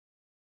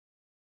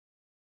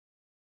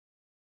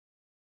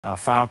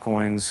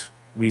Filecoin's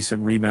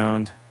recent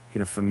rebound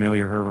hit a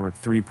familiar hurdle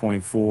at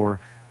 3.4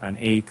 on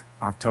 8th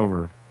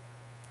October.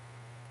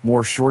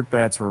 More short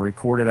bets were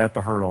recorded at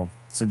the hurdle,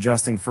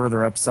 suggesting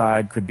further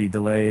upside could be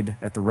delayed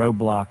at the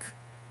roadblock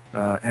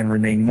and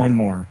remain one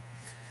more.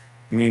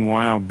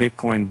 Meanwhile,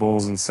 Bitcoin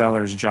bulls and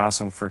sellers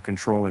jostling for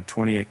control at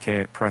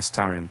 28K at press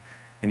time.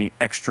 Any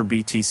extra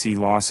BTC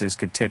losses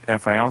could tip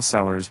FIL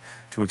sellers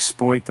to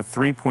exploit the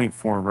 3.4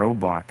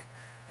 roadblock.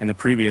 In the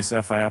previous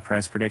FIL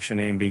price prediction,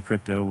 AMB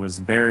Crypto was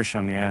bearish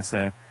on the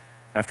asset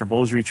after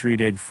bulls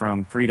retreated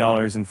from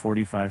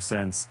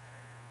 $3.45.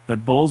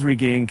 But bulls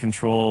regained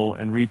control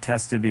and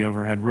retested the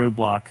overhead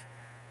roadblock.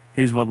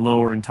 Here's what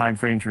lower and time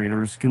frame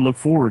traders can look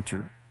forward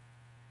to.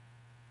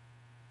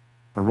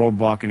 A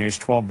roadblock in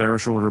H12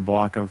 bearish order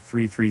block of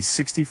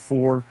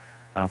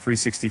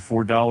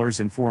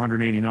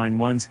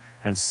 $364.489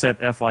 has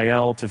set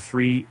FIL to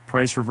 3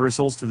 price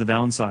reversals to the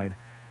downside.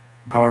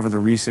 However, the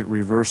recent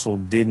reversal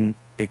didn't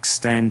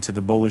extend to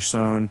the bullish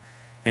zone,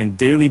 and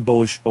daily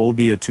bullish OB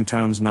at 2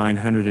 times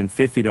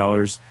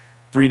 $950,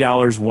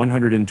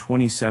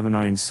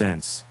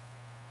 $3.127.9.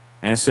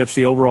 As such,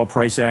 the overall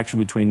price action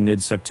between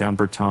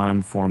mid-September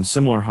time formed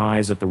similar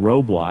highs at the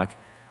roadblock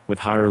with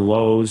higher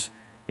lows,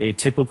 a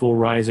typical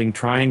rising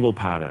triangle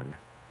pattern.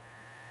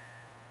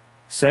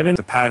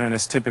 The pattern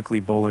is typically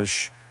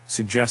bullish,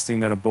 suggesting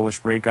that a bullish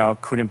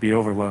breakout couldn't be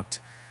overlooked.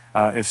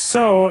 If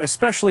so,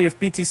 especially if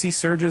BTC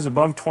surges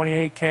above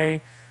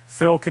 28K,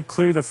 Phil could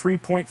clear the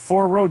 3.4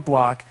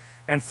 roadblock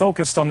and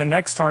focused on the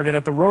next target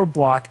at the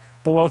roadblock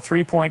below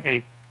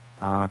 3.8.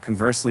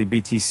 Conversely,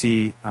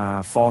 BTC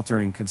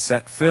faltering could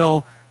set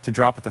Phil to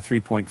drop at the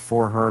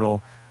 3.4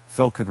 hurdle.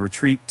 Phil could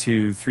retreat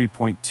to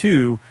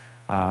 3.2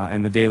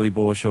 and the daily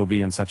bullish OB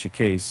in such a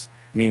case.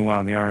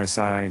 Meanwhile, the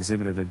RSI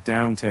exhibited a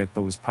downtick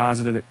but was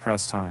positive at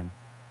press time.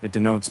 It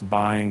denotes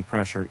buying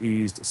pressure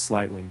eased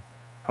slightly.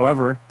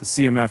 However, the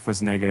CMF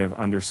was negative,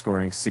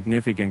 underscoring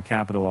significant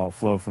capital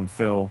outflow from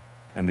Phil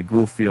and the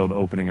Groove field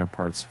opening at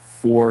parts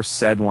 4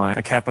 said line.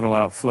 The capital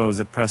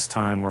outflows at press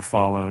time were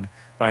followed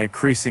by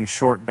increasing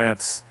short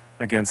bets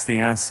against the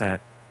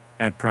asset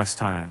at press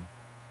time.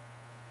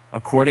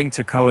 According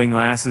to Cohen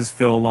Glass's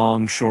Phil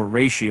long-short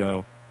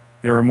ratio,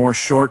 there are more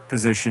short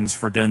positions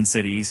for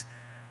densities,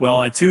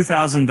 while at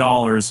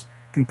 $2,000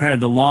 compared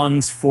to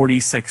long's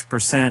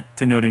 46%,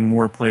 denoting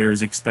more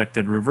players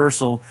expected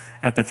reversal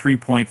at the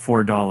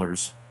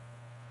 $3.4.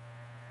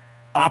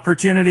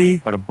 Opportunity,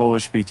 but a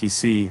bullish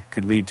BTC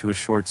could lead to a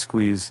short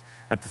squeeze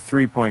at the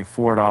 $3.4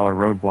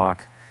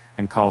 roadblock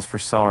and calls for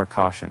seller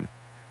caution.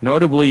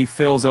 Notably,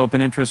 Phil's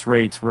open interest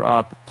rates were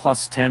up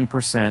plus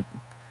 10%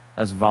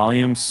 as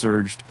volume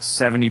surged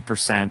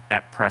 70%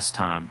 at press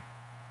time.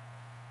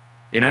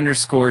 It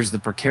underscores the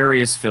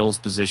precarious Phil's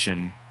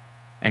position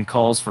and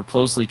calls for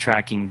closely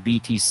tracking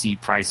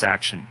BTC price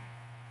action.